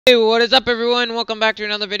Hey, what is up, everyone? Welcome back to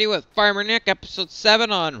another video with Farmer Nick, episode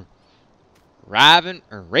 7 on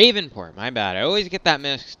Ravenport. My bad. I always get that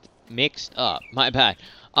mixed up. My bad.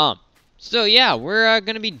 So yeah, we're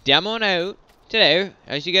gonna be demoing out today.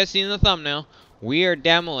 As you guys see in the thumbnail, we are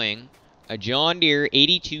demoing a John Deere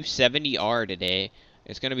 8270R today.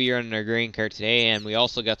 It's gonna be running our grain cart today, and we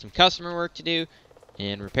also got some customer work to do,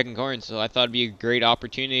 and we're picking corn. So I thought it'd be a great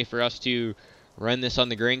opportunity for us to run this on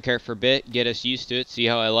the grain cart for a bit, get us used to it, see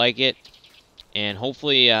how I like it, and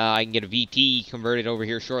hopefully I can get a VT converted over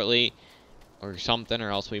here shortly or something, or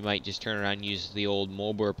else we might just turn around and use the old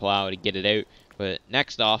mower plow to get it out. But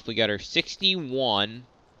next off, we got our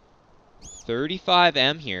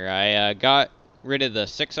 6135M here. I got rid of the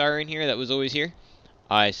 6R in here that was always here.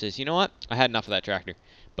 I says, you know what? I had enough of that tractor.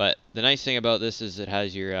 But the nice thing about this is it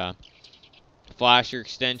has your flasher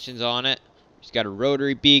extensions on it. It's got a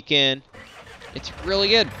rotary beacon. It's really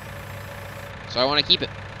good. So I want to keep it.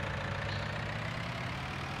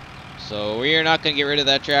 So we are not going to get rid of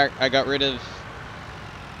that track. I got rid of...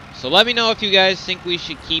 So let me know if you guys think we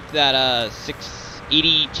should keep that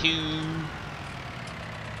 682...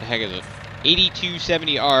 The heck is it?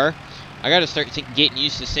 8270R. I got to start getting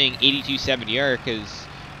used to saying 8270R because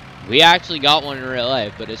we actually got one in real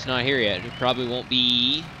life, but it's not here yet. It probably won't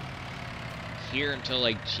be here until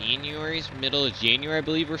like middle of January, I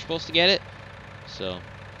believe we're supposed to get it. So,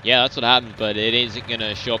 yeah, that's what happens, but it isn't going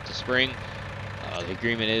to show up to spring. The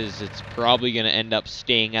agreement is it's probably going to end up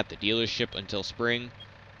staying at the dealership until spring,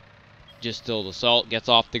 just till the salt gets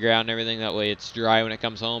off the ground and everything. That way it's dry when it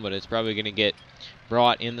comes home, but it's probably going to get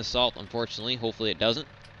brought in the salt, unfortunately. Hopefully it doesn't.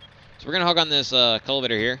 So we're going to hook on this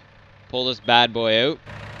cultivator here, pull this bad boy out.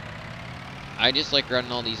 I just like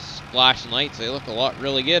running all these flashing lights. They look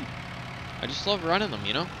really good. I just love running them,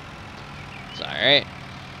 you know? It's alright.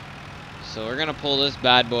 So we're going to pull this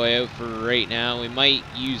bad boy out for right now. We might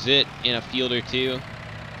use it in a field or two.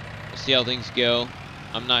 We'll see how things go.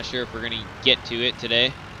 I'm not sure if we're going to get to it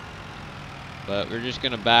today. But we're just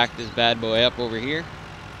going to back this bad boy up over here.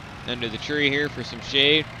 Under the tree here for some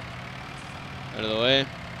shade. Out of the way.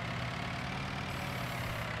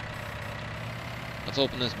 Let's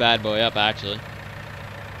open this bad boy up, actually.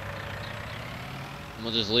 And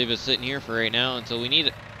we'll just leave it sitting here for right now until we need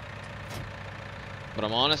it. But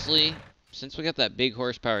I'm honestly... Since we got that big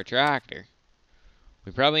horsepower tractor,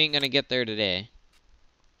 we probably ain't going to get there today.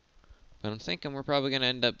 But I'm thinking we're probably going to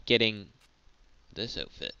end up getting this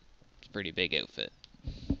outfit. It's a pretty big outfit.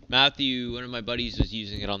 Matthew, one of my buddies, was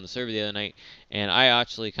using it on the server the other night, and I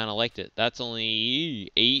actually kind of liked it. That's only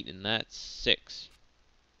 8, and that's 6.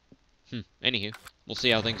 Anywho, we'll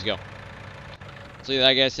see how things go. See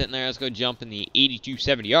that guy sitting there. Let's go jump in the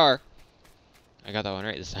 8270R. I got that one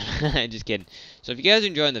right this time. Just kidding. So if you guys are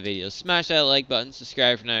enjoying the video, smash that like button,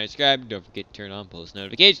 subscribe if you're not subscribed, don't forget to turn on post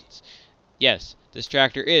notifications. Yes, this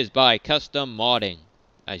tractor is by Custom Modding,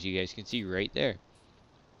 as you guys can see right there.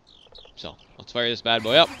 So, let's fire this bad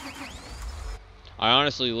boy up. I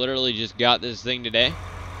honestly literally just got this thing today,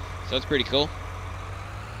 so that's pretty cool.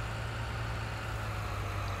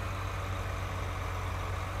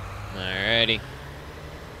 Alrighty.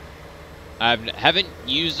 I haven't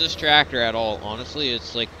used this tractor at all, honestly.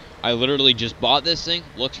 It's like, I literally just bought this thing.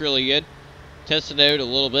 Looks really good. Tested it out a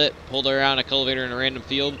little bit. Pulled around a cultivator in a random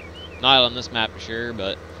field. Not on this map for sure,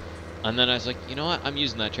 but... And then I was like, you know what? I'm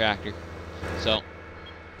using that tractor. So,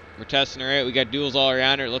 we're testing her out. We got duals all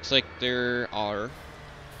around her. It looks like there are...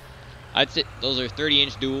 I'd say those are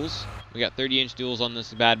 30-inch duals. We got 30-inch duals on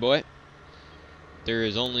this bad boy. There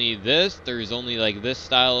is only this. There's only like this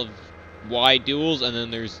style of wide duals, and then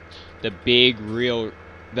there's the big,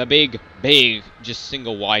 just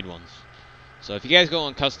single wide ones. So if you guys go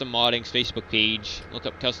on Custom Modding's Facebook page, look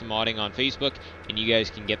up Custom Modding on Facebook, and you guys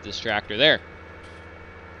can get this tractor there.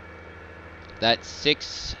 That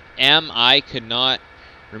 6M, I could not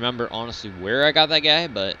remember honestly where I got that guy,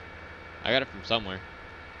 but I got it from somewhere.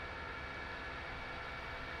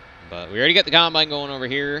 But we already got the combine going over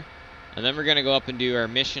here. And then we're going to go up and do our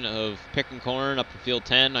mission of picking corn up in field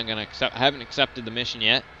 10. I haven't accepted the mission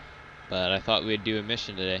yet, but I thought we'd do a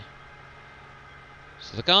mission today.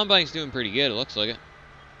 So the combine's doing pretty good, it looks like it.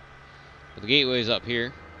 But the gateway's up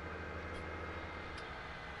here.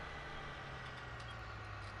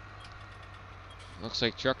 Looks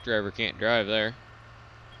like truck driver can't drive there.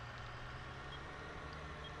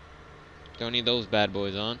 Don't need those bad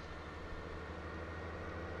boys on.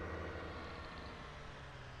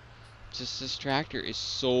 Just this tractor is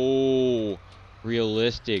so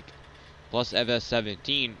realistic. Plus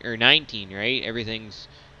FS17 or 19, right? Everything's,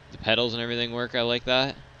 the pedals and everything work. I like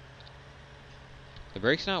that. The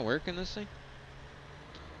brake's not working this thing.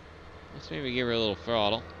 Let's maybe give her a little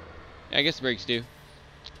throttle. Yeah, I guess the brakes do.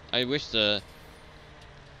 I wish the...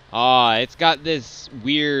 it's got this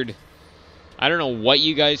weird... I don't know what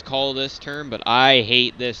you guys call this term, but I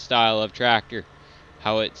hate this style of tractor.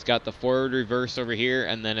 How it's got the forward reverse over here,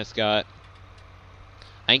 and then it's got...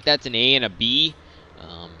 I think that's an A and a B.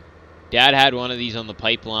 Dad had one of these on the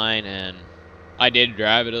pipeline, and I did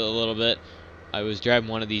drive it a little bit. I was driving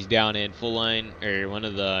one of these down in Full Line, or one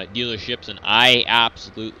of the dealerships, and I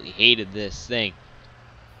absolutely hated this thing.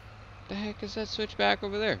 What the heck is that switchback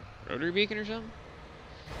over there? Rotary beacon or something?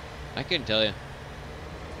 I couldn't tell you.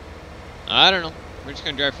 I don't know. We're just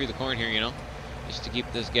gonna drive through the corn here, you know, just to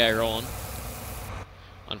keep this guy rolling.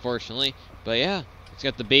 Unfortunately, but yeah, it's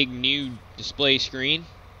got the big new display screen.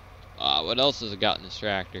 What else has it got in this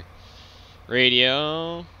tractor?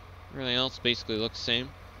 Radio. Everything else basically looks the same.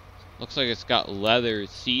 Looks like it's got leather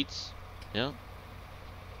seats. Yeah.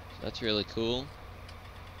 So that's really cool.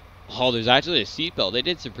 Oh, there's actually a seatbelt. They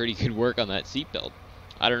did some pretty good work on that seatbelt.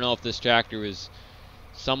 I don't know if this tractor was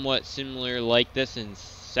somewhat similar like this in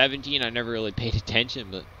 17. I never really paid attention,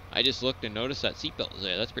 but I just looked and noticed that seatbelt was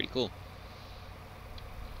there. That's pretty cool.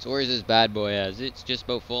 So where's this bad boy at? It's just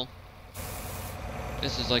about full.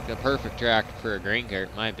 This is like the perfect tractor for a grain cart,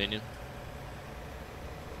 in my opinion.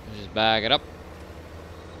 Just back it up.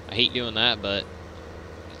 I hate doing that, but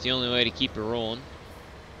it's the only way to keep it rolling.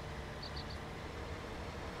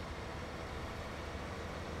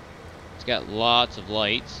 It's got lots of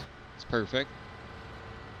lights. It's perfect.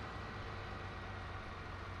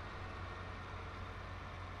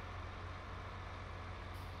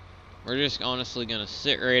 We're just honestly gonna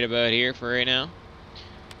sit right about here for right now.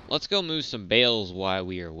 Let's go move some bales while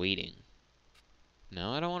we are waiting.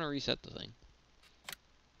 No, I don't want to reset the thing.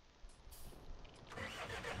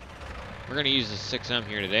 We're gonna use the 6M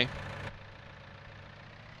here today.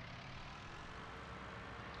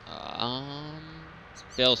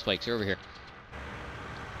 Bale spikes are over here.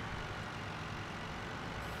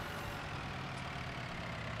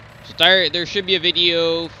 So there should be a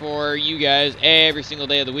video for you guys every single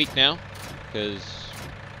day of the week now, because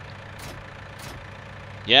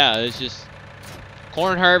yeah, it's just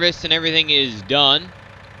corn harvest and everything is done.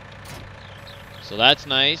 So that's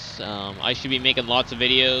nice. I should be making lots of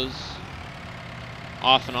videos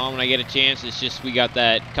off and on when I get a chance. It's just we got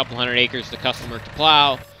that couple hundred acres to custom work to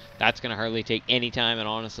plow. That's gonna hardly take any time, and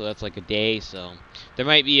honestly that's like a day. So there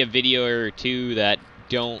might be a video or two that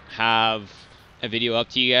don't have a video up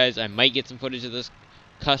to you guys. I might get some footage of this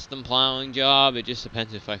custom plowing job. It just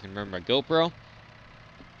depends if I can remember my GoPro,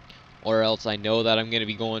 or else I know that I'm gonna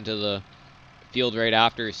be going to the field right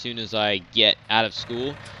after as soon as I get out of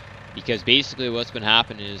school, because basically what's been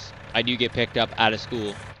happening is I do get picked up out of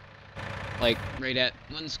school, like right at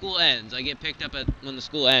when the school ends. I get picked up at when the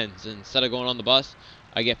school ends, and instead of going on the bus,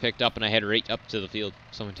 I get picked up and I head right up to the field.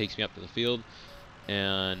 Someone takes me up to the field,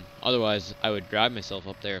 and otherwise I would drive myself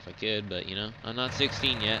up there if I could, but you know, I'm not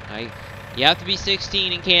 16 yet. You have to be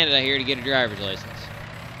 16 in Canada here to get a driver's license.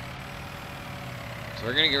 So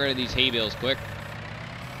we're gonna get rid of these hay bales quick.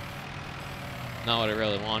 Not what I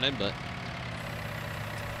really wanted, but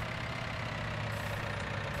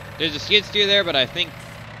there's a skid steer there, but I think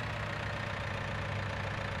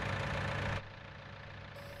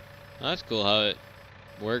that's cool how it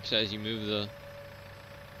works as you move the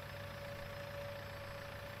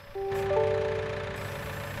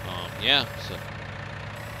yeah, so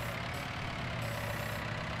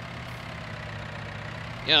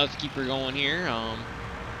yeah, let's keep her going here.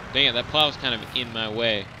 Dang it, that plow's kind of in my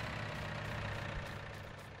way.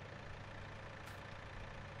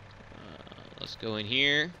 Let's go in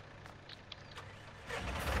here.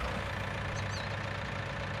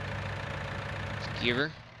 Let's give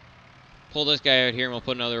her. Pull this guy out here, and we'll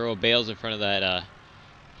put another row of bales in front of that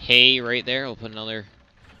hay right there. We'll put another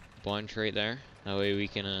bunch right there. That way we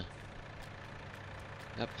can,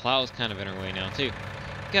 that plow's kind of in our way now, too.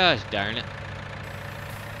 Gosh darn it.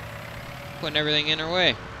 Putting everything in our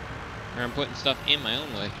way. Or I'm putting stuff in my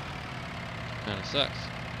own way. Kind of sucks.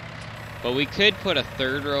 But we could put a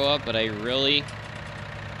third row up, but I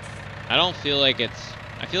don't feel like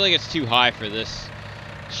I feel like it's too high for this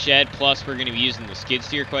shed. Plus, we're going to be using the skid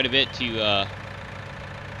steer quite a bit to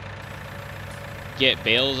get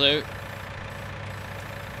bales out.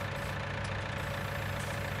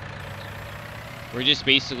 We're just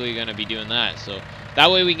basically going to be doing that. So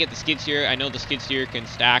that way we can get the skid steer. I know the skid steer can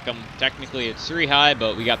stack them. Technically, it's 3 high,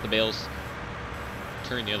 but we got the bales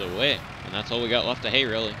turned the other way. And that's all we got left of hay,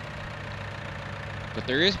 really. But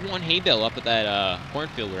there is one hay bale up at that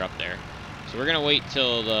cornfield we're up there. So we're going to wait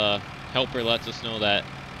till the helper lets us know that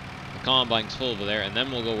the combine's full over there, and then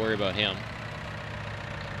we'll go worry about him.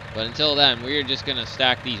 But until then, we're just going to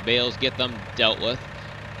stack these bales, get them dealt with.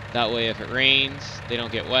 That way, if it rains, they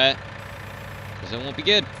don't get wet. Because it won't be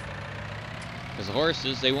good. Because the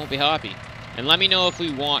horses, they won't be happy. And let me know if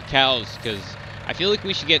we want cows, because I feel like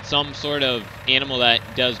we should get some sort of animal that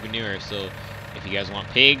does manure. So if you guys want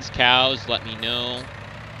pigs, cows, let me know.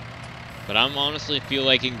 But I'm honestly feel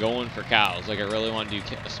like in going for cows. Like I really want to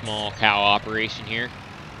do a small cow operation here.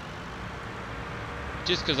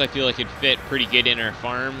 Just because I feel like it'd fit pretty good in our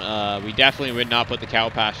farm. We definitely would not put the cow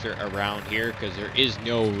pasture around here because there is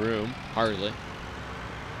no room, hardly.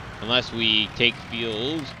 Unless we take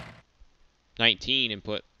field 19 and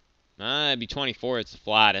put, it'd be 24, it's the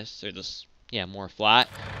flattest, or this, yeah, more flat.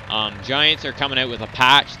 Giants are coming out with a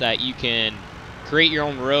patch that you can create your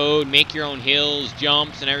own road, make your own hills,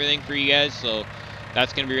 jumps, and everything for you guys, so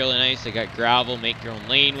that's going to be really nice. They got gravel, make your own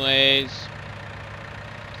laneways.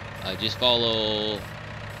 Just follow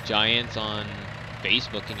Giants on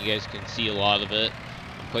Facebook and you guys can see a lot of it.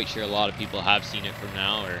 I'm quite sure a lot of people have seen it from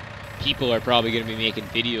now, or people are probably going to be making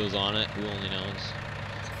videos on it, who only knows.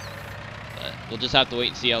 But we'll just have to wait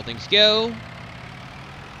and see how things go.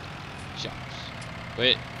 Shucks.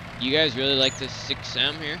 But you guys really like this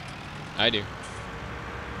 6M here? I do.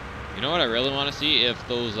 You know what I really want to see? If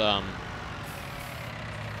those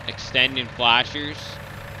extending flashers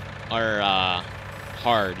are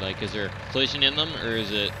hard. Like, is there a collision in them, or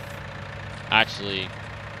is it actually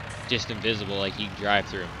just invisible, like you can drive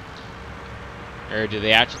through them? Or do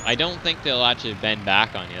they actually... I don't think they'll actually bend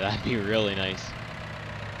back on you. That'd be really nice.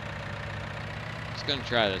 Just gonna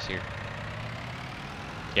try this here.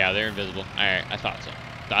 Yeah, they're invisible. Alright, I thought so.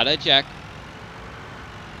 Thought I'd check.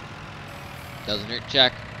 Doesn't hurt to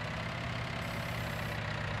check.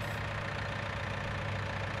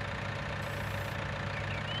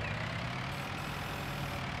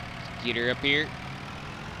 Let's get her up here.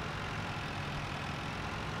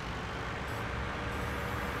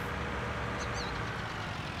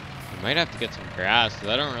 We might have to get some grass, because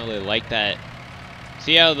I don't really like that.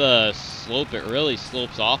 See how the slope, it really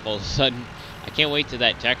slopes off all of a sudden. I can't wait till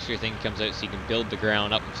that texture thing comes out so you can build the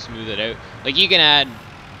ground up and smooth it out. Like, you can add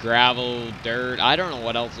gravel, dirt, I don't know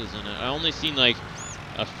what else is in it. I only seen like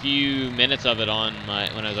a few minutes of it on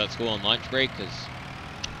my, when I was at school on lunch break, because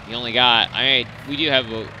you only got, we do have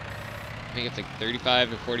about, I think it's like 35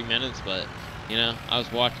 to 40 minutes, but, you know, I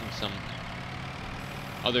was watching some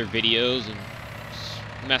other videos and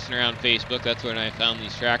messing around Facebook. That's when I found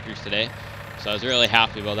these tractors today. So I was really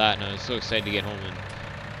happy about that, and I was so excited to get home and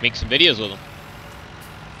make some videos with them.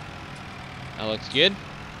 That looks good.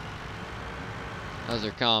 How's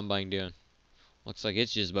their combine doing? Looks like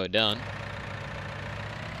it's just about done.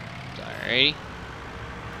 Alrighty.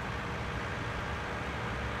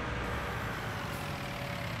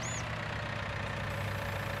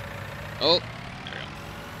 Oh, there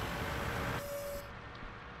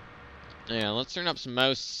we go. Yeah, let's turn up some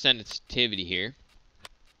mouse sensitivity here.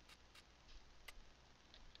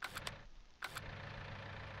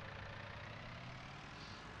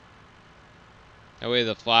 That way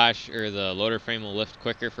the flash or the loader frame will lift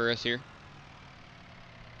quicker for us here.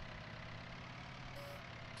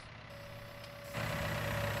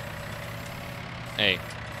 Hey.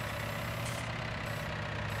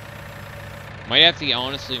 Might have to,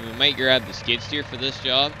 honestly, we might grab the skid steer for this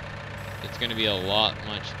job. It's going to be a lot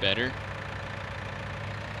much better.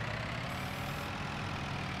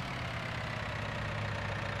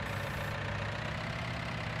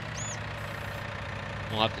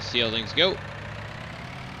 We'll have to see how things go.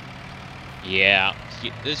 Yeah,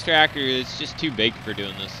 this tractor is just too big for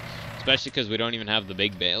doing this, especially because we don't even have the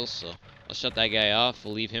big bales. So I'll shut that guy off.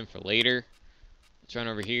 We'll leave him for later. Let's run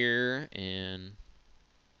over here and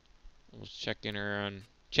we'll check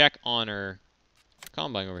on our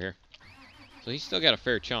combine over here. So he's still got a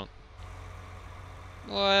fair chunk.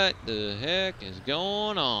 What the heck is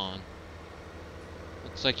going on?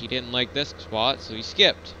 Looks like he didn't like this spot, so he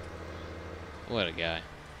skipped. What a guy.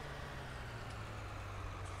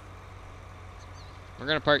 We're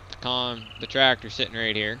gonna park the tractor sitting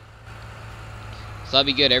right here. So that'll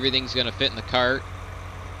be good. Everything's gonna fit in the cart.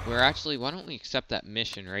 We're actually, why don't we accept that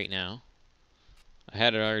mission right now? I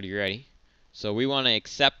had it already ready. So we want to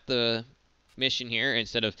accept the mission here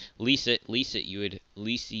instead of lease it. You would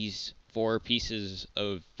lease these 4 pieces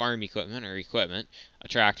of farm equipment or equipment, a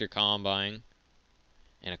tractor, combine,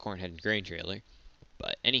 and a corn head and grain trailer.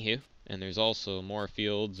 But anywho. And there's also more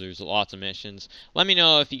fields. There's lots of missions. Let me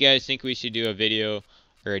know if you guys think we should do a video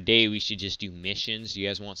or a day we should just do missions. Do you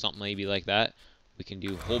guys want something maybe like that? We can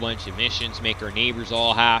do a whole bunch of missions, make our neighbors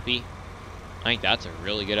all happy. I think that's a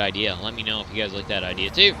really good idea. Let me know if you guys like that idea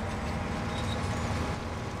too.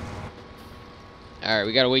 Alright,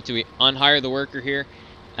 we gotta wait till we unhire the worker here,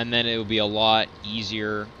 and then it'll be a lot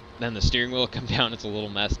easier. Then the steering wheel will come down, it's a little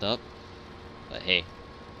messed up. But hey.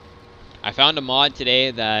 I found a mod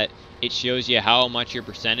today that it shows you how much your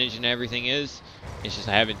percentage and everything is. It's just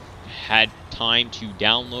I haven't had time to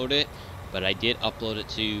download it, but I did upload it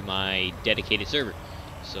to my dedicated server.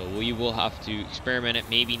 So we will have to experiment it.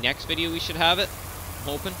 Maybe next video we should have it.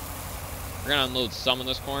 I'm hoping. We're gonna unload some of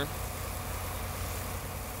this corn,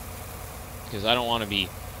 because I don't want to be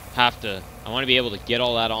I want to be able to get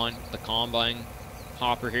all that on the combine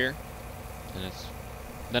hopper here, and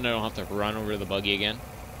then I don't have to run over to the buggy again.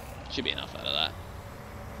 Should be enough out of that.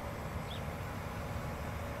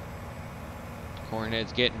 Corn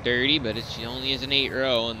head's getting dirty, but she only is an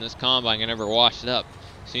 8-row, and this combine can never wash it up.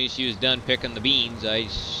 As soon as she was done picking the beans, I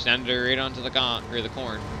sent her right onto the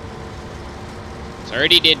corn. So I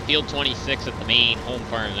already did field 26 at the main home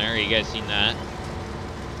farm there. You guys seen that?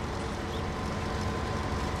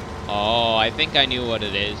 Oh, I think I knew what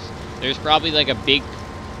it is. There's probably like a big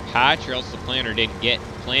patch, or else the planter didn't get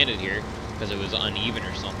planted here because it was uneven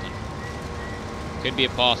or something. Could be a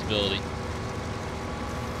possibility.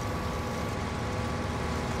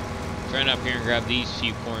 Trying up here and grab these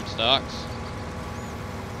few corn stalks.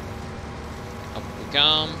 Up we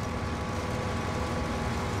come.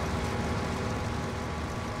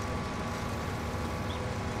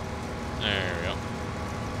 There we go.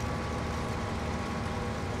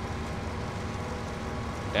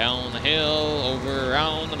 Down the hill, over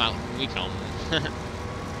around the mountain we come.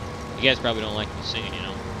 You guys probably don't like me singing, you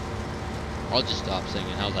know. I'll just stop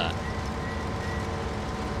singing. How's that?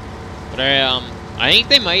 But I think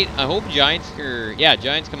they might. I hope Giants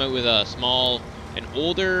come out with an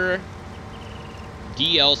older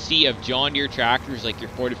DLC of John Deere tractors, like your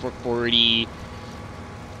 4440,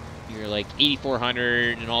 your like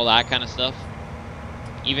 8400, and all that kind of stuff.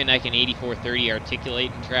 Even like an 8430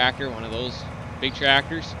 articulating tractor, one of those big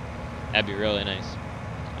tractors. That'd be really nice.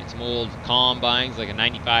 Get some old combines, like a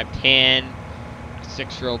 9510.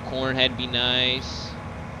 6-row corn head be nice.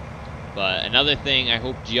 But another thing, I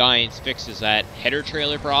hope Giants fixes that header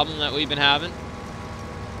trailer problem that we've been having.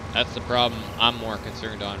 That's the problem I'm more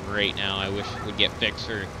concerned on right now. I wish it would get fixed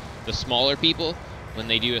for the smaller people when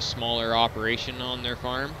they do a smaller operation on their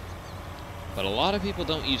farm. But a lot of people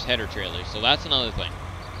don't use header trailers, so that's another thing.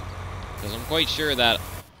 Because I'm quite sure that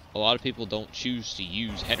a lot of people don't choose to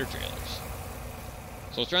use header trailers.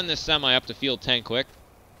 So let's run this semi up to field 10 quick.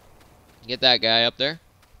 Get that guy up there.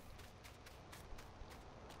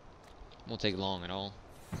 Won't take long at all.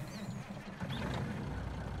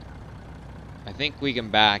 I think we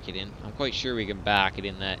can back it in. I'm quite sure we can back it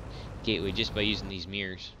in that gateway just by using these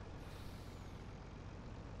mirrors.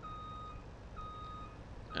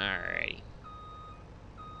 Alrighty.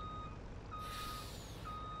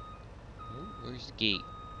 Oh, where's the gate?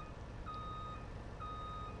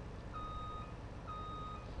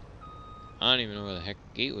 I don't even know where the heck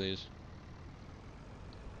the gateway is.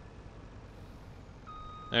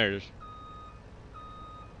 There it is.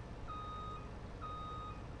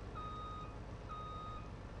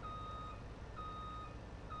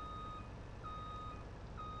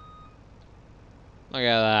 Look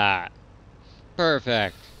at that.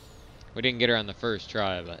 Perfect. We didn't get her on the first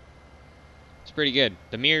try, but it's pretty good.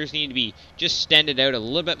 The mirrors need to be just extended out a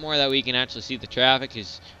little bit more that we can actually see the traffic,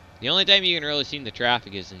 because the only time you can really see the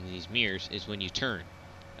traffic is in these mirrors is when you turn.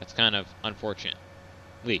 That's kind of unfortunate.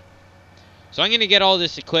 So I'm going to get all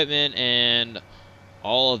this equipment and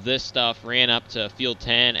all of this stuff ran up to field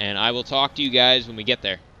 10, and I will talk to you guys when we get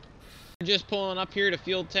there. We're just pulling up here to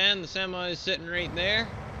field 10. The semi is sitting right there.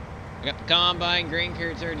 I got the combine, grain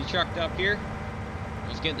carts already trucked up here.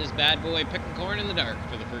 Let's get this bad boy picking corn in the dark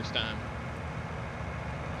for the first time.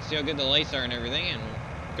 See how good the lights are and everything, and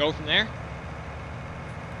we'll go from there.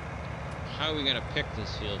 How are we gonna pick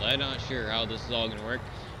this field? I'm not sure how this is all gonna work.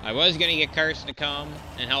 I was gonna get Carson to come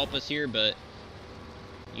and help us here, but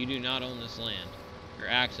you do not own this land, or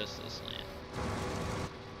access to this land.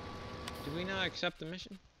 Did we not accept the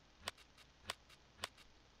mission?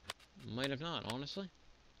 Might have not, honestly.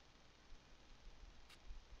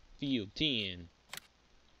 Field 10.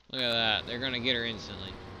 Look at that. They're gonna get her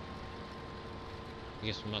instantly. I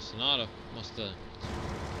guess we must have.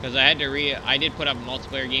 Because I did put up a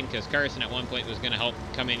multiplayer game, because Carson at one point was gonna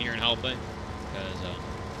come in here and help it. Because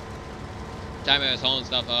time I was hauling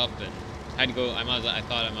stuff up and had to go, I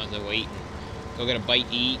thought I might as well wait and go get a bite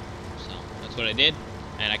to eat. So that's what I did.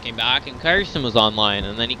 And I came back and Carson was online,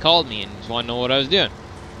 and then he called me and just wanted to know what I was doing.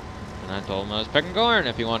 And I told him I was picking corn.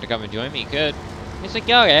 If he wanted to come and join me, he could. He's like,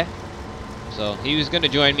 yeah, okay. So he was gonna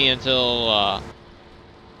join me until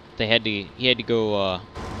he had to go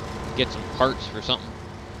get some parts for something.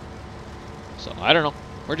 So, I don't know.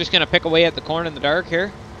 We're just going to pick away at the corn in the dark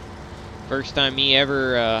here. First time me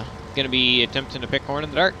ever going to be attempting to pick corn in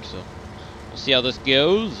the dark. So, we'll see how this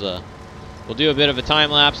goes. We'll do a bit of a time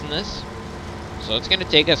lapse in this. So, it's going to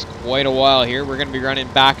take us quite a while here. We're going to be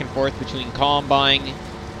running back and forth between combine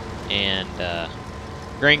and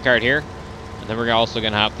grain cart here. And then we're also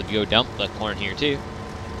going to have to go dump the corn here too.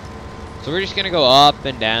 So we're just going to go up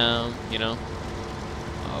and down, you know.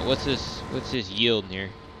 What's this yield here?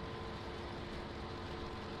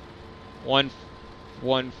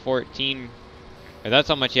 114. That's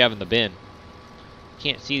how much you have in the bin.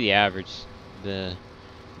 Can't see the average. The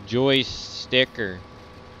joystick is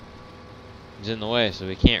in the way, so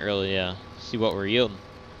we can't really see what we're yielding.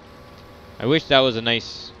 I wish that was a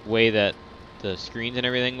nice way that the screens and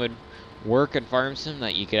everything would work in Farm Sim,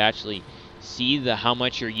 that you could actually see how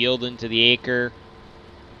much you're yielding to the acre.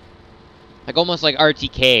 Like almost like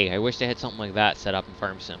RTK. I wish they had something like that set up in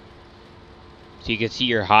Farm Sim. So you could see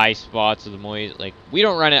your high spots of the moist. Like, we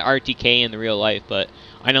don't run at RTK in the real life, but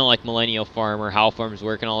I know like Millennial Farm or How Farms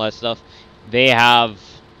Work and all that stuff, they have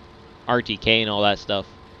RTK and all that stuff.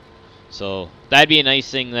 So that'd be a nice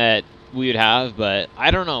thing that we would have, but I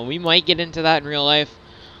don't know. We might get into that in real life.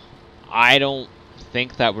 I don't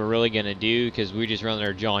think that we're really going to do, because we just run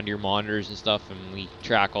our John Deere monitors and stuff, and we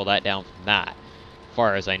track all that down from that. As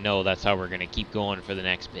far as I know, that's how we're going to keep going for the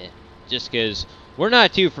next bit. Just because we're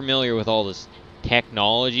not too familiar with all this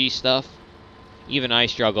technology stuff. Even I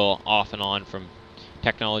struggle off and on from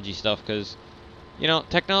technology stuff, because, you know,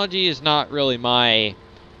 technology is not really my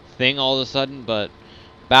thing all of a sudden, but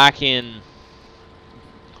back in,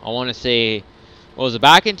 I want to say, what was it,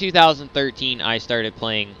 back in 2013, I started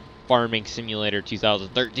playing Farming Simulator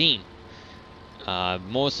 2013.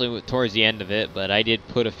 Mostly towards the end of it, but I did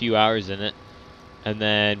put a few hours in it. And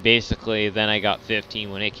then basically, then I got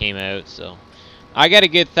 15 when it came out, so I got a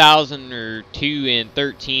good 1,000 or 2 in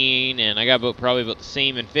 13, and I got probably about the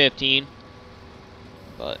same in 15.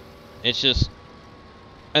 But it's just,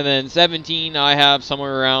 and then 17, I have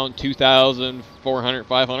somewhere around 2,400,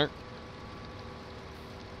 500.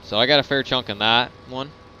 So I got a fair chunk in that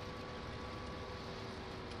one.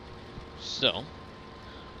 So,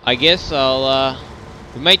 I guess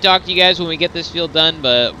we might talk to you guys when we get this field done,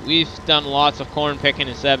 but we've done lots of corn picking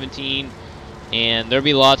in 17, and there'll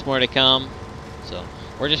be lots more to come. So,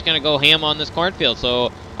 we're just going to go ham on this cornfield.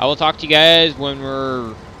 So, I will talk to you guys when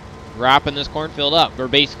we're wrapping this cornfield up. We're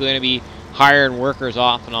basically going to be hiring workers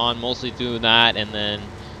off and on, mostly doing that, and then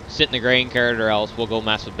sit in the grain cart, or else we'll go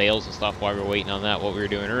mess with bales and stuff while we're waiting on that, what we were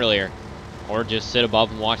doing earlier. Or just sit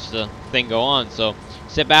above and watch the thing go on. So,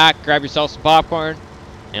 sit back, grab yourself some popcorn,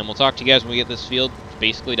 and we'll talk to you guys when we get this field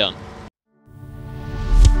basically done.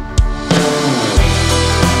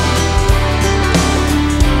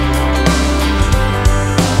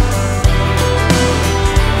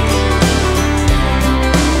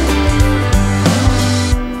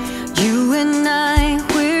 You and I,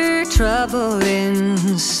 we're trouble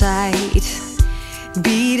inside.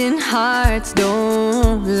 Beating hearts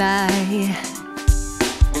don't lie.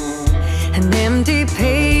 An empty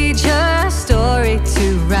page, a story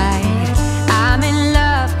to write. I'm in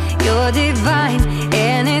love, you're divine,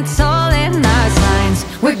 and it's all in our signs.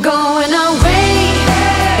 We're going away,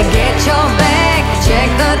 get your bag, check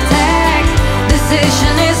the tag.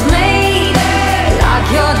 Decision is made, lock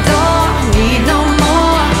your door, need no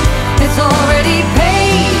more. It's already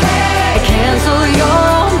paid, cancel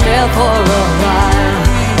your mail for a while.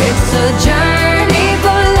 It's a journey for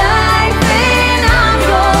life, and I'm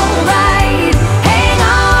your ride. Hang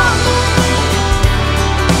on,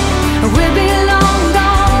 we'll be long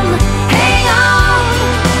gone. Hang on,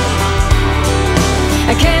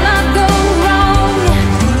 I cannot go wrong.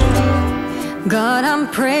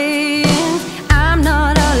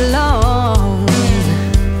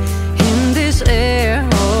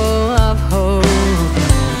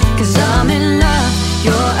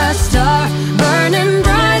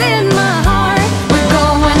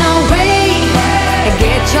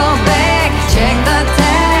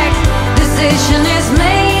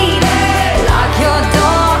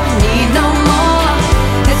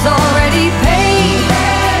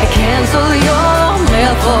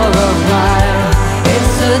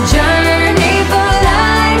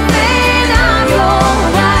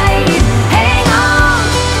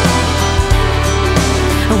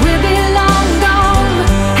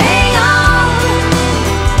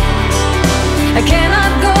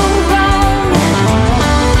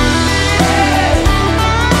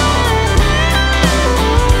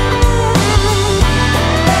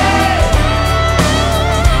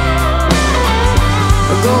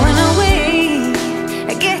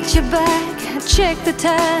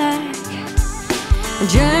 tag, a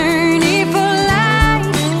journey for life,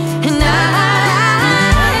 and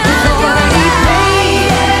I've already paid.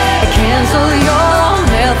 Cancel your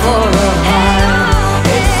mail for a while.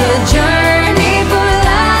 It's a journey for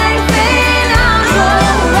life, and I'm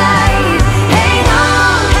alright. Hang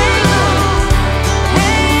on,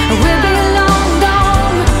 we'll be long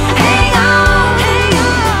gone. Hang on,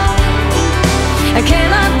 I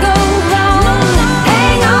cannot go wrong.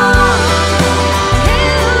 Hang on,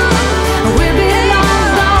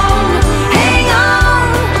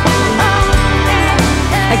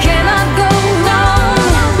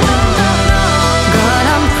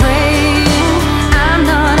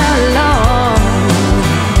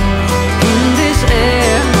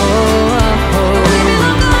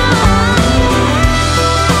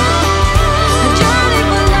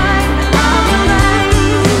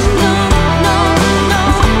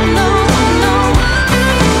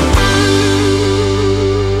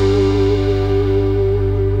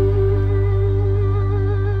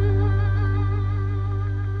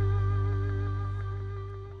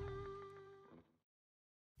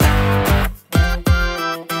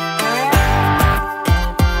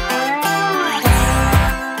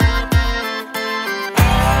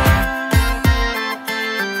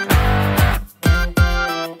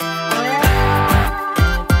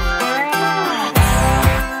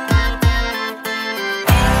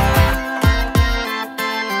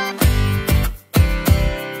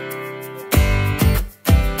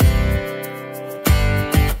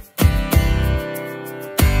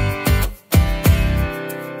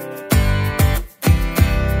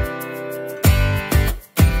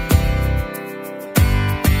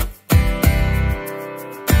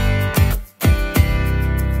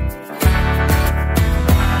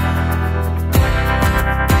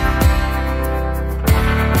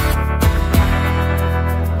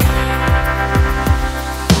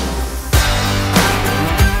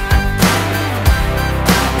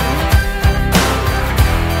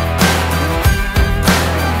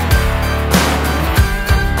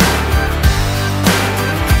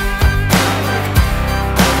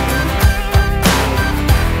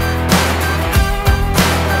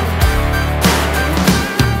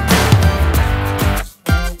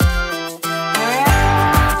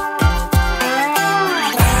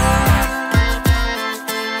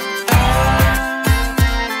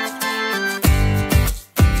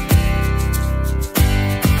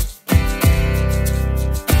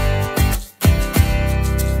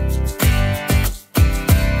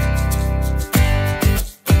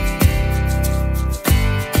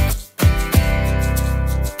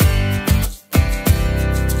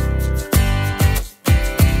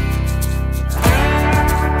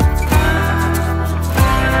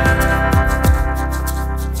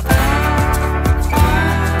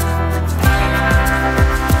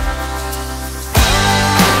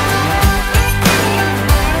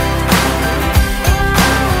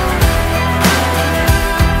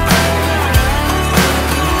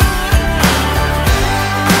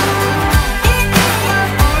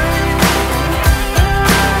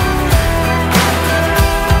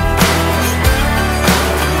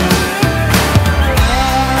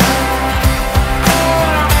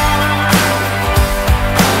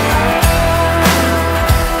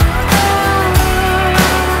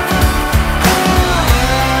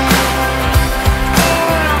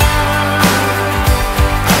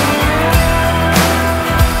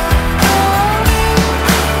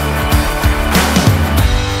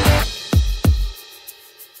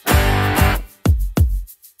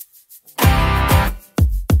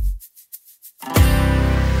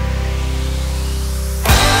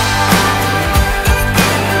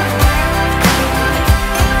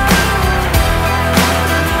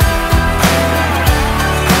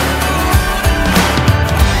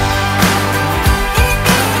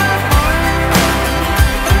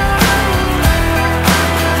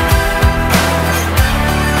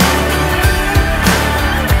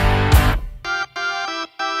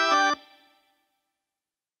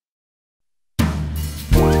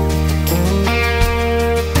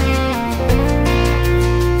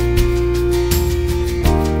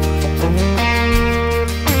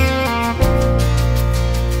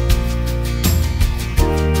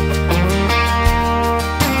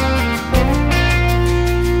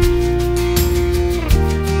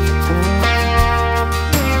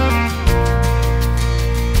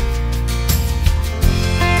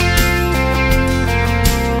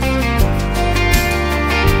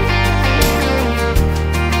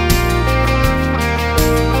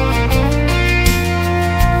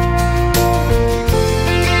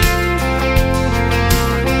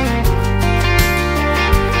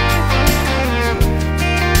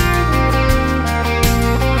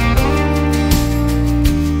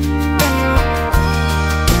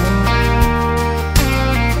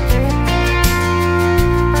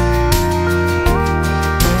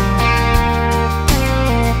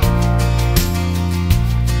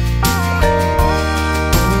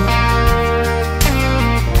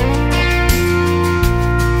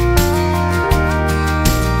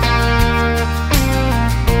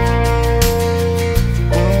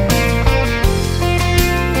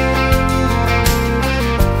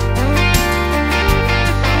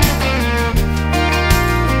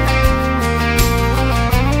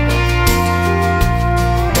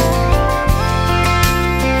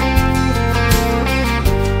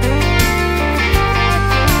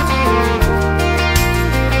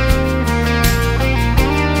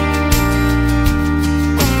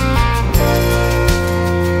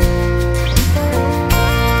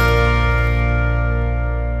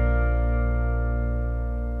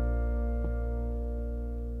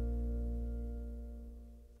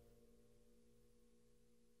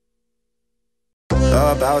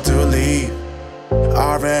 about to leave,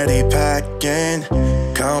 already packing.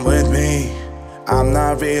 Come with me, I'm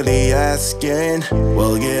not really asking.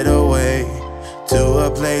 We'll get away to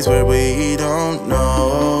a place where we don't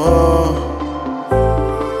know.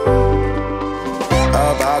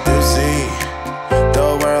 About to see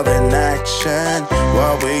the world in action,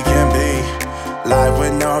 what we can be, life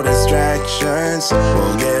with no distractions.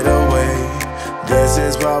 We'll get away, this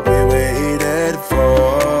is what we waited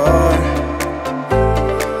for.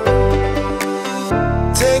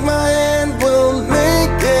 Take my hand, we'll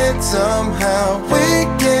make it somehow. We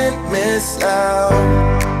can't miss out.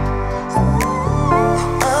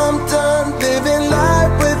 I'm done living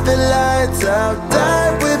life with the lights out,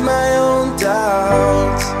 die with my own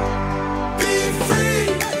doubts. Be free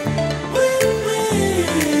with me.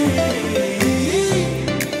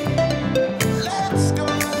 Let's go,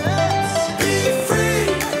 let's be free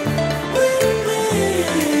with me.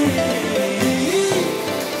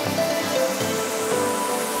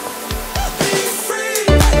 Be free.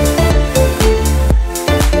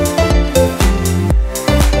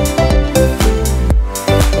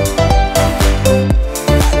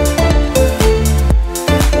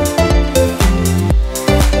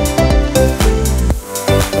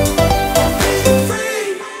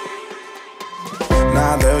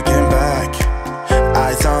 Not looking back,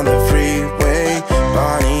 eyes on the freeway,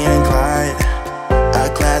 Bonnie and Clyde, a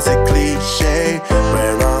classic cliche.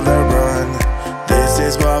 We're on the run, this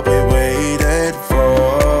is what we waited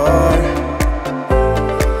for.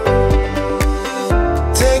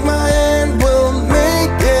 Take my hand, we'll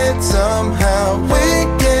make it somehow. We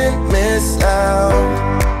can't miss out.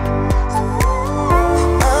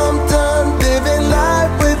 I'm done living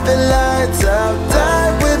life with the lights out,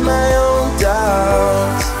 die with my own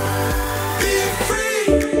doubts. Be free.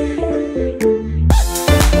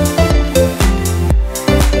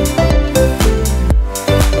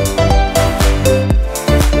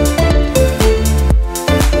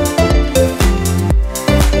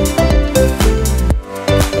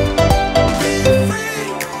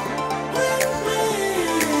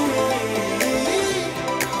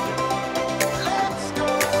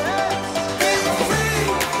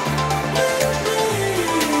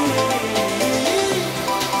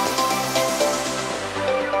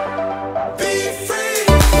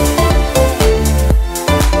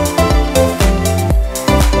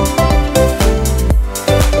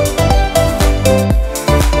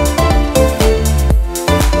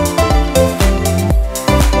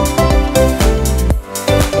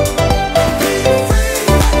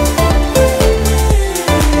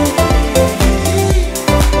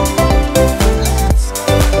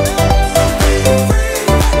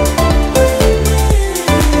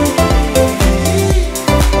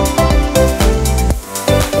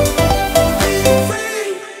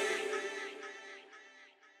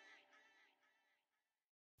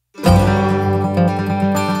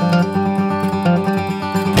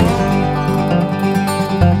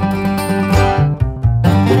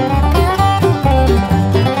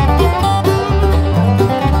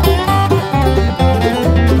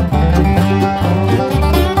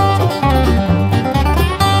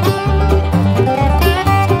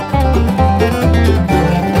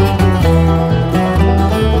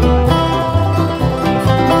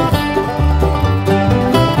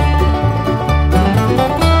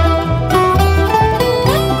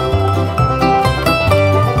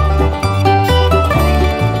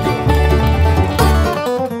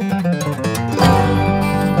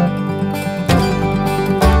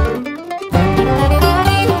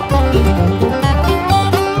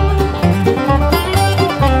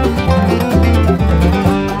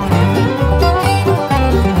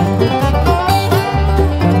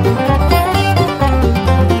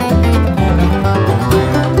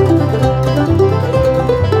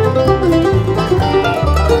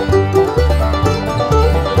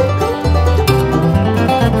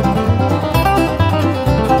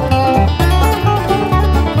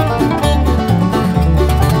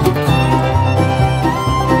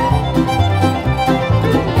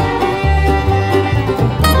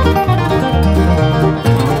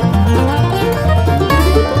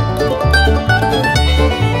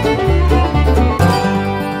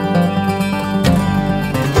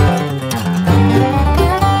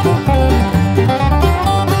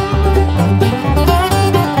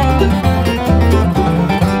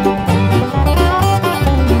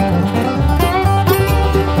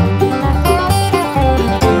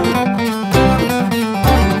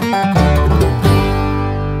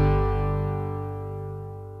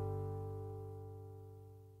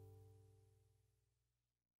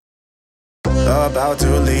 about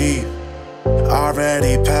to leave,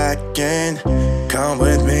 already packing. Come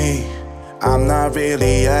with me, I'm not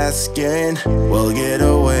really asking. We'll get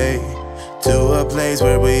away to a place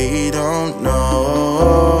where we don't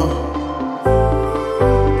know.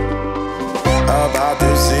 About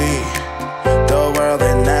to see the world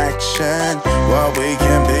in action, what we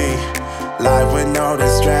can be, life with no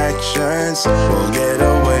distractions. We'll get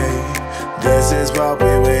away, this is what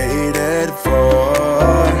we waited for.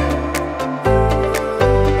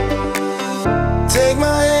 Take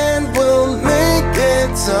my hand, we'll make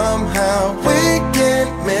it somehow. We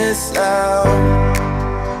can't miss out.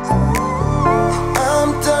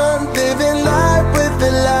 I'm done living life with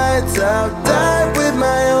the lights out. Die with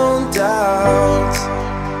my own doubts.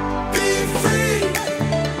 Be free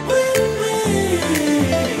with me.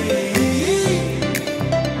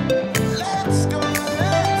 Let's go,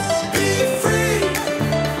 let's be free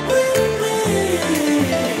with me.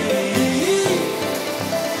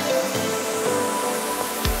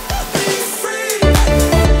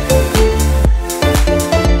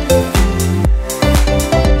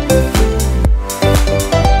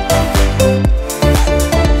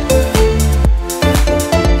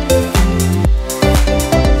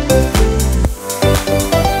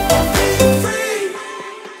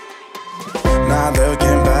 Not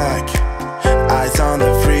looking back, eyes on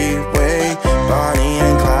the freeway, Bonnie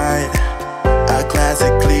and Clyde, a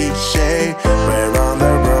classic cliche. We're on the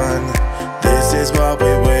run, this is what we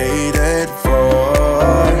waited for.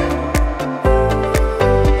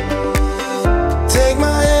 Take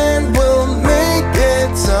my hand, we'll make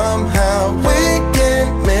it somehow. We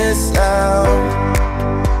can't miss out.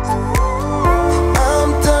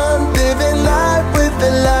 I'm done living life with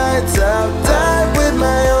the lights out. Die with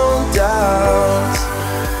my own doubts.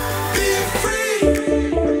 Be free.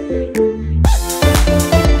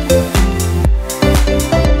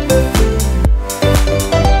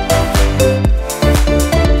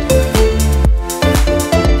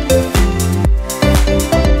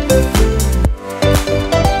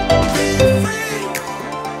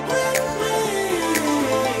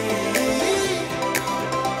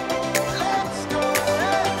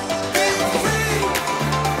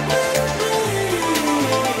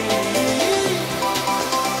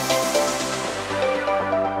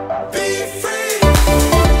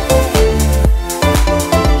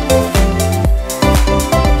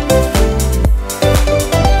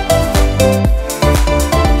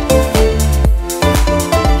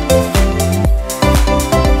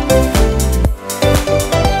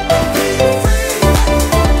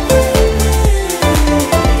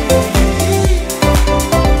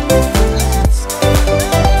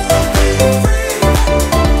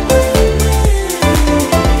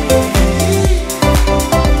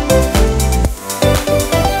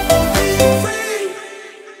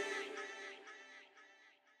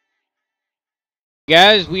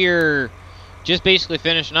 Guys, we're just basically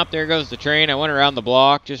finishing up. There goes the train. I went around the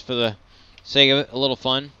block just for the sake of it, a little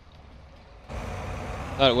fun.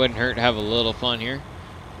 Thought it wouldn't hurt to have a little fun here.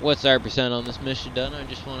 What's our percent on this mission done? I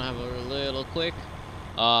just want to have a little quick.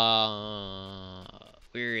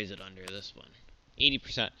 Where is it under this one?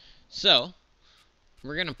 80%. So,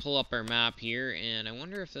 we're going to pull up our map here, and I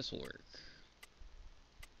wonder if this will work.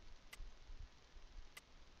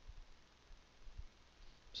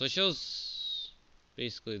 So it shows...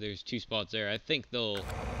 basically, there's two spots there. I think they'll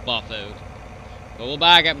buff out. But we'll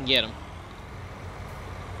back up and get them.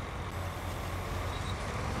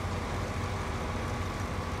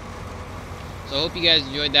 So I hope you guys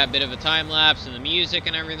enjoyed that bit of a time lapse and the music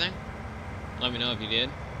and everything. Let me know if you did.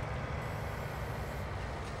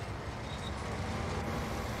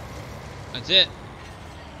 That's it.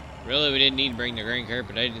 Really, we didn't need to bring the green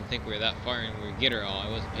carpet. I didn't think we were that far and we would get her all. I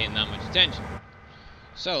wasn't paying that much attention.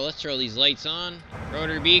 So let's throw these lights on,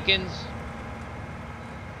 rotary beacons,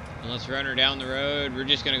 and let's run her down the road. We're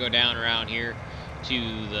just going to go down around here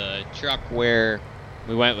to the truck where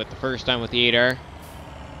we went with the first time with the 8R.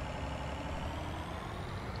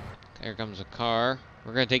 There comes a car.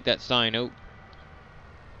 We're going to take that sign out.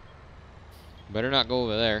 Better not go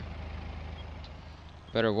over there.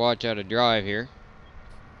 Better watch how to drive here.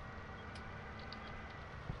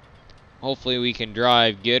 Hopefully we can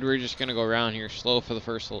drive good. We're just going to go around here slow for the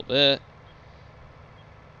first little bit.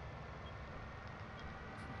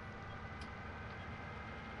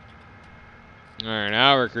 Alright,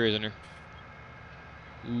 now we're cruising her.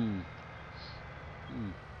 Ooh.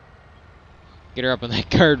 Get her up on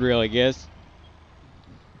that guardrail, I guess.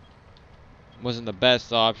 Wasn't the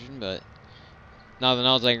best option, but nothing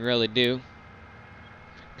else I can really do.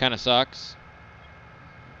 Kind of sucks.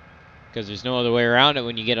 Because there's no other way around it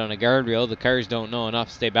when you get on a guardrail. The cars don't know enough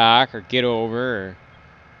to stay back or get over. Or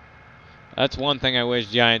That's one thing I wish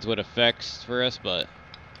Giants would have fixed for us, but...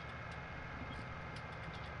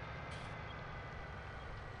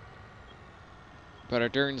 Put our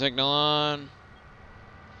turn signal on.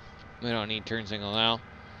 We don't need turn signal now.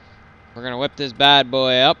 We're gonna whip this bad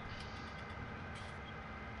boy up.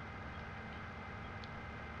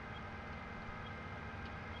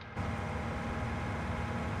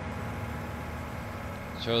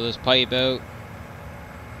 Throw this pipe out.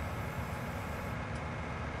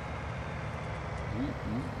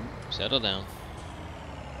 Settle down.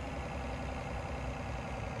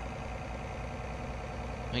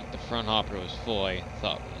 I think the front hopper was full. I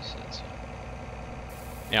thought we said so.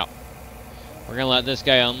 Yeah. We're gonna let this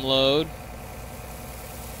guy unload.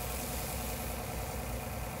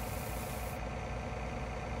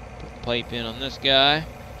 Put the pipe in on this guy.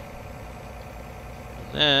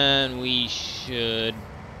 And then we should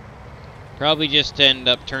probably just end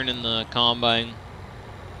up turning the combine.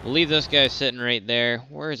 We'll leave this guy sitting right there.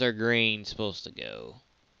 Where's our grain supposed to go?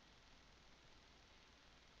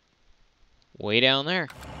 Way down there.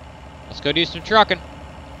 Let's go do some trucking.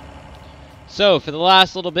 So, for the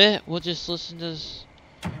last little bit, we'll just listen to this.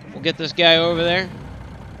 We'll get this guy over there.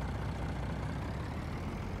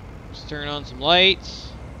 Let's turn on some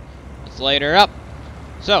lights. Let's light her up.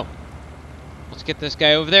 So, let's get this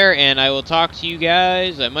guy over there, and I will talk to you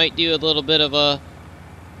guys. I might do a little bit of a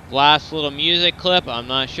last little music clip. I'm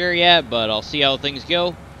not sure yet, but I'll see how things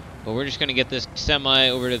go. But we're just going to get this semi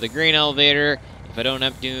over to the grain elevator. If I don't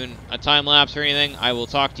have to do a time lapse or anything, I will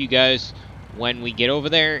talk to you guys when we get over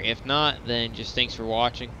there. If not, then just thanks for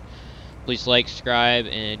watching. Please like, subscribe,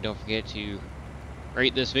 and don't forget to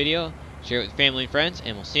rate this video, share it with family and friends,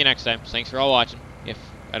 and we'll see you next time. So thanks for all watching, if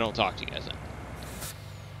I don't talk to you guys then.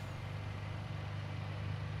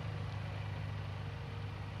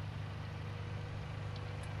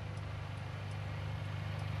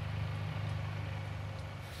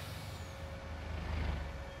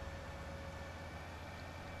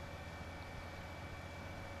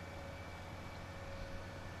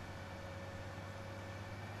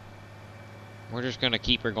 We're just going to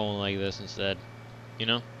keep her going like this instead. You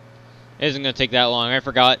know? It isn't going to take that long. I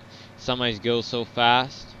forgot semis go so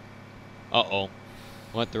fast. Uh-oh.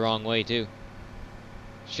 Went the wrong way, too.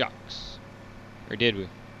 Shucks. Or did we?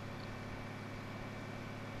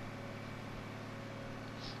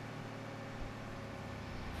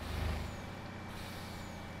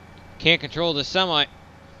 Can't control the semi.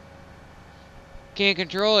 Can't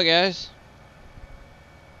control it, guys.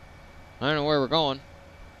 I don't know where we're going.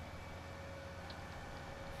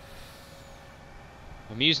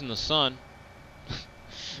 I'm using the sun.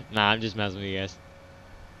 Nah, I'm just messing with you guys.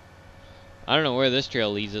 I don't know where this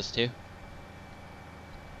trail leads us to.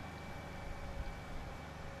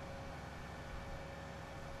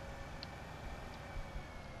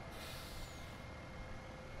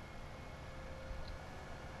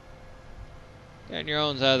 Getting your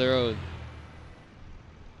own side of the road.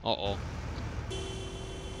 Uh-oh.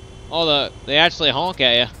 Oh, they actually honk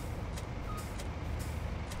at you.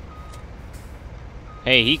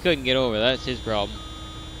 Hey, he couldn't get over. That's his problem.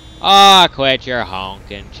 Ah, quit your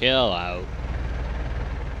honking. Chill out.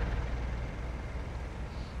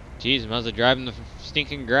 Jeez, might as well drive in the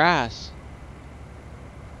stinking grass.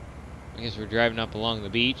 I guess we're driving up along the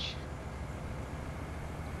beach.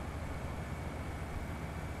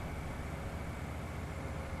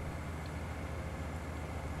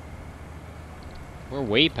 We're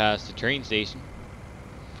way past the train station.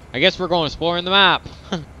 I guess we're going exploring the map.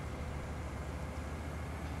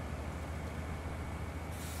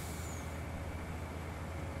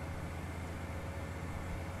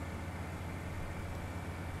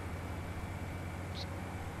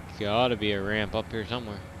 Gotta be a ramp up here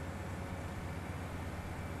somewhere.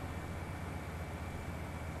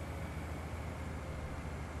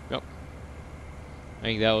 Yep. I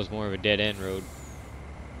think that was more of a dead end road.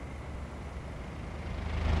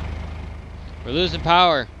 We're losing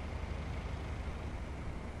power.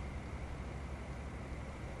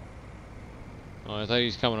 Oh, I thought he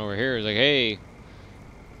was coming over here. He was like, hey,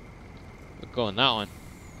 we're going that one.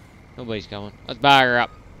 Nobody's coming. Let's back her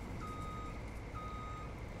up.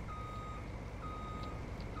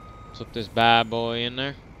 Slip this bad boy in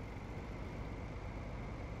there.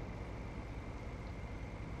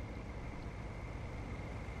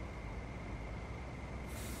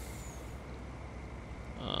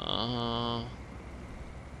 I'm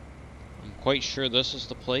quite sure this is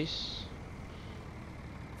the place.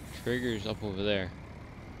 Trigger's up over there.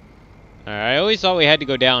 Alright, I always thought we had to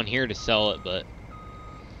go down here to sell it, but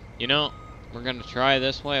you know, we're gonna try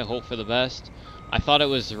this way. I hope for the best. I thought it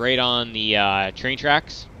was right on the train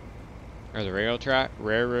tracks. Or the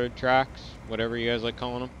railroad tracks, whatever you guys like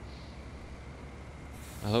calling them.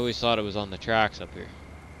 I always thought it was on the tracks up here.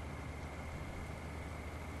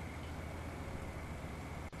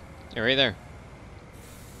 Yeah, right there.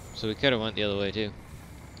 So we could have went the other way too.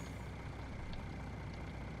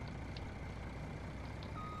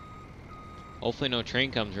 Hopefully no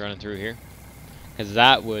train comes running through here, because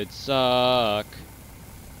that would suck.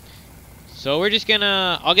 So we're just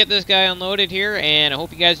gonna, I'll get this guy unloaded here, and I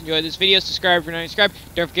hope you guys enjoyed this video. Subscribe if you're not subscribed.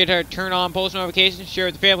 Don't forget to turn on post notifications, share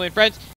with the family and friends.